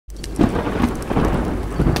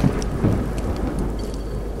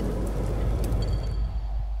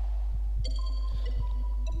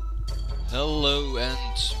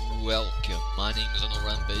welcome. My name is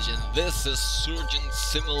Rampage and this is Surgeon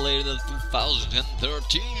Simulator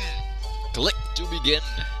 2013. Click to begin.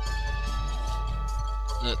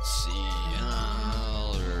 Let's see.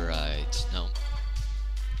 Alright, now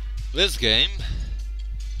this game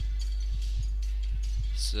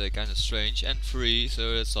is kind of strange and free,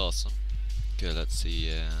 so it's awesome. Okay, let's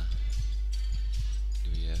see.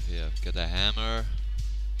 Do we have here? We've got a hammer,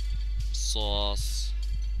 sauce.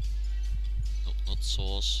 Not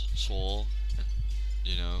sauce, saw, and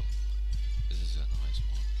you know, this is a nice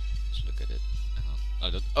one. Let's look at it. Hang on. I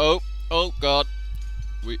don't. Oh God,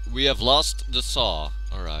 we have lost the saw.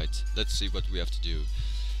 All right, let's see what we have to do.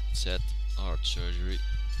 Set heart surgery.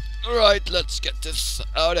 All right, let's get this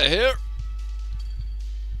out of here.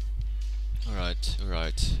 All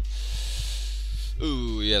right.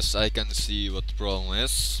 Ooh, yes, I can see what the problem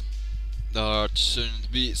is. The heart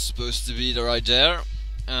shouldn't be supposed to be right there.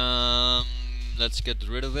 Let's get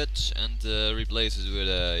rid of it and replace it with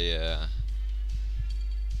a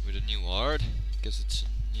new heart, because it's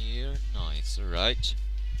near. Nice. Alright.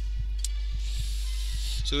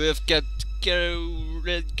 So we have get you.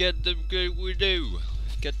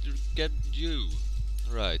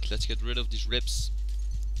 Alright, let's get rid of these ribs.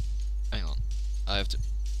 Hang on. I have to.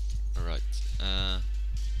 Alright.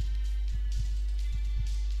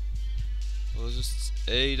 What was this?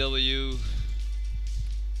 AW.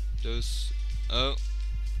 Those. Oh,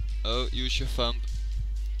 use your thumb.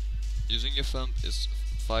 Using your thumb is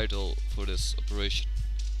vital for this operation.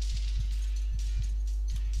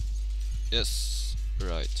 Yes,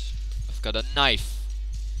 right. I've got a knife.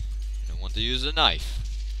 I don't want to use a knife.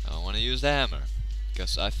 I want to use the hammer,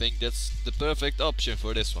 because I think that's the perfect option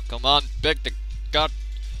for this one. Come on, pick the cut.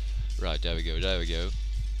 Right, there we go.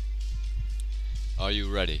 Are you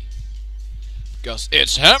ready? Because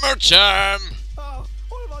it's hammer time! Oh,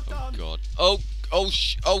 what have I done? God. Oh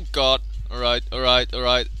God. Alright.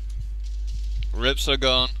 Ribs are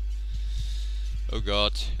gone. Oh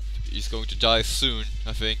God. He's going to die soon,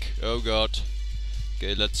 I think. Oh God.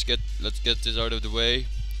 Okay, let's get this out of the way.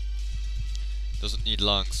 Doesn't need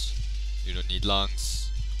lungs. You don't need lungs.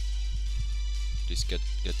 Please get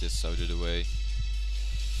this out of the way.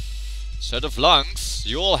 Instead of lungs,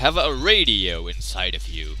 you'll have a radio inside of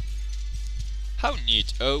you. How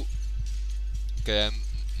neat. Oh. Okay, I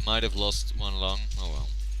might have lost one lung. Oh well.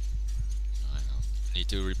 I know. Need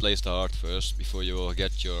to replace the heart first before you will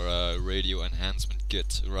get your radio enhancement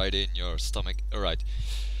kit right in your stomach. Alright.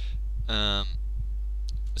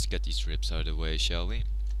 Let's get these ribs out of the way, shall we?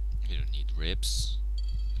 We don't need ribs.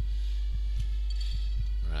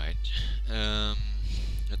 Right.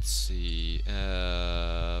 Let's see.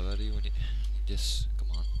 What do you need? This.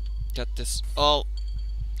 Come on. Get this all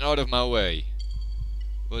out of my way.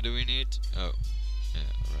 What do we need? Oh.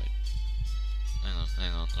 Yeah, alright.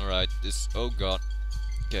 Hang on. Alright, this. Oh God.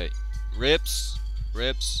 Okay. Ribs.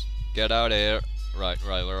 Get out of here. Right.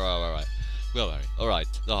 Well, alright.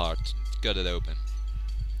 The heart. Cut it open.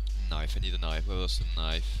 Knife. I need a knife. Where was the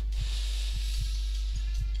knife?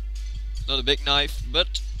 Not a big knife,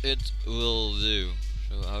 but it will do.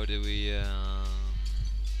 So how do we?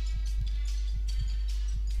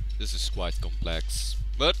 This is quite complex,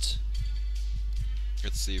 but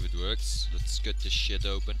let's see if it works. Let's cut this shit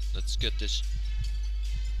open. Let's get this.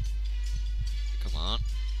 Come on.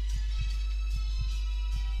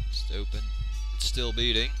 Just open. It's still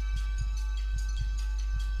beating.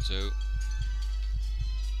 So.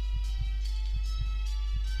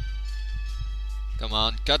 Come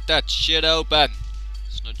on, cut that shit open.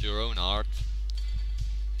 It's not your own heart.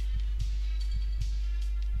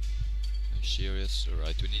 Are you serious?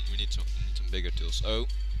 Alright, we need some bigger tools. Oh.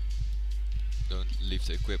 Don't leave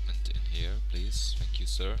the equipment in here, please. Thank you,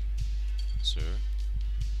 sir. Sir.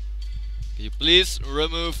 Can you please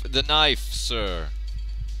remove the knife, sir?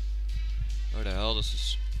 Where the hell does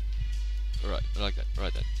this? Alright, like that.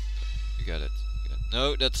 Right that. You got it.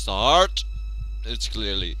 No, that's the heart. It's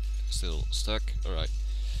clearly still stuck. Alright.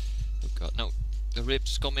 Oh God, no. The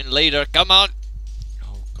ribs come in later. Come on.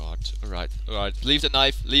 Oh God. Alright. Leave the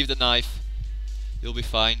knife. You'll be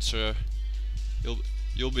fine, sir.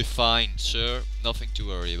 You'll be fine, sir. Nothing to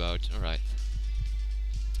worry about. Alright.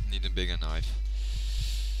 Need a bigger knife.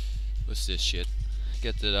 What's this shit?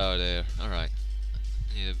 Get it out of there. Alright.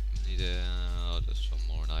 Oh, there's some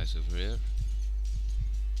more knives over here.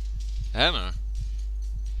 Hammer?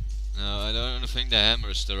 No, I don't think the hammer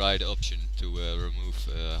is the right option to remove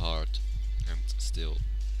heart and still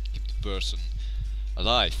keep the person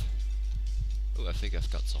alive. Oh, I think I've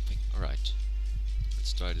got something. Alright.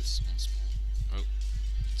 Let's try this once more. Oh.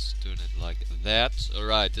 Let's turn it like that.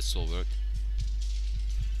 Alright, this will work.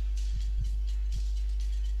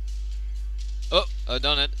 I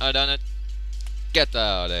done it. I done it. Get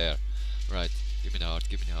out of there. Right. Give me the heart.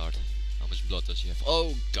 Give me the heart. How much blood does he have?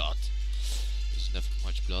 Oh god. Doesn't have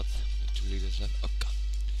much blood. 2 liters left. Oh god.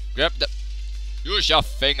 Grab the. Use your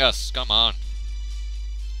fingers. Come on.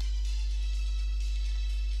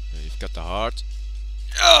 Yeah, you've got the heart.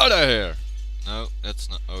 Out of here. No, that's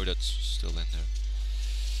not. Oh, that's still in there.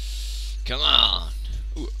 Come on.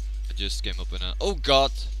 Ooh, I just came up in a. Oh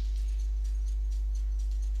god.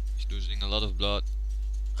 He's losing a lot of blood.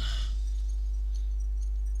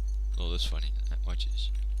 Oh, that's funny. Watch this.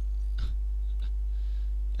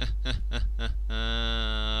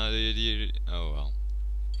 Oh well.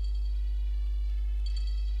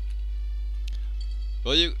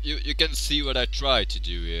 Well, you can see what I try to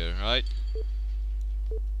do here, right?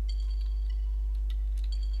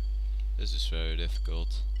 This is very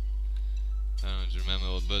difficult. I don't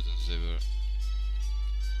remember what buttons they were.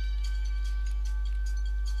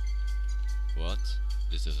 What?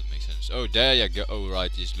 This doesn't make sense. Oh, there you go. Oh,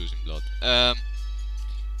 right, he's losing blood. Oh,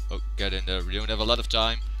 get in there. We don't have a lot of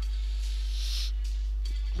time.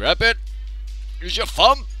 Grab it. Use your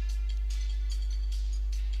thumb.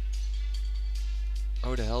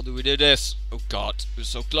 How the hell do we do this? Oh god, we're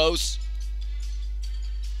so close.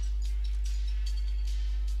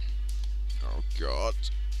 Oh god.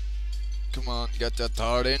 Come on, get that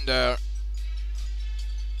heart in there.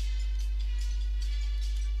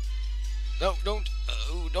 No, don't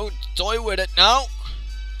toy with it now.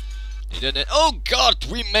 You did it. Oh god,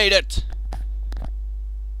 we made it.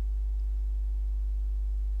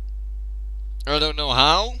 I don't know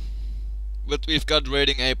how, but we've got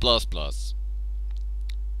rating A++.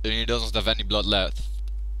 And he doesn't have any blood left.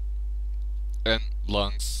 And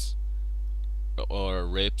lungs, or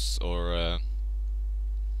ribs, or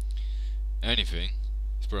anything.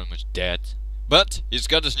 He's pretty much dead. But he's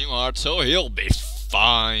got his new heart, so he'll be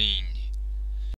fine.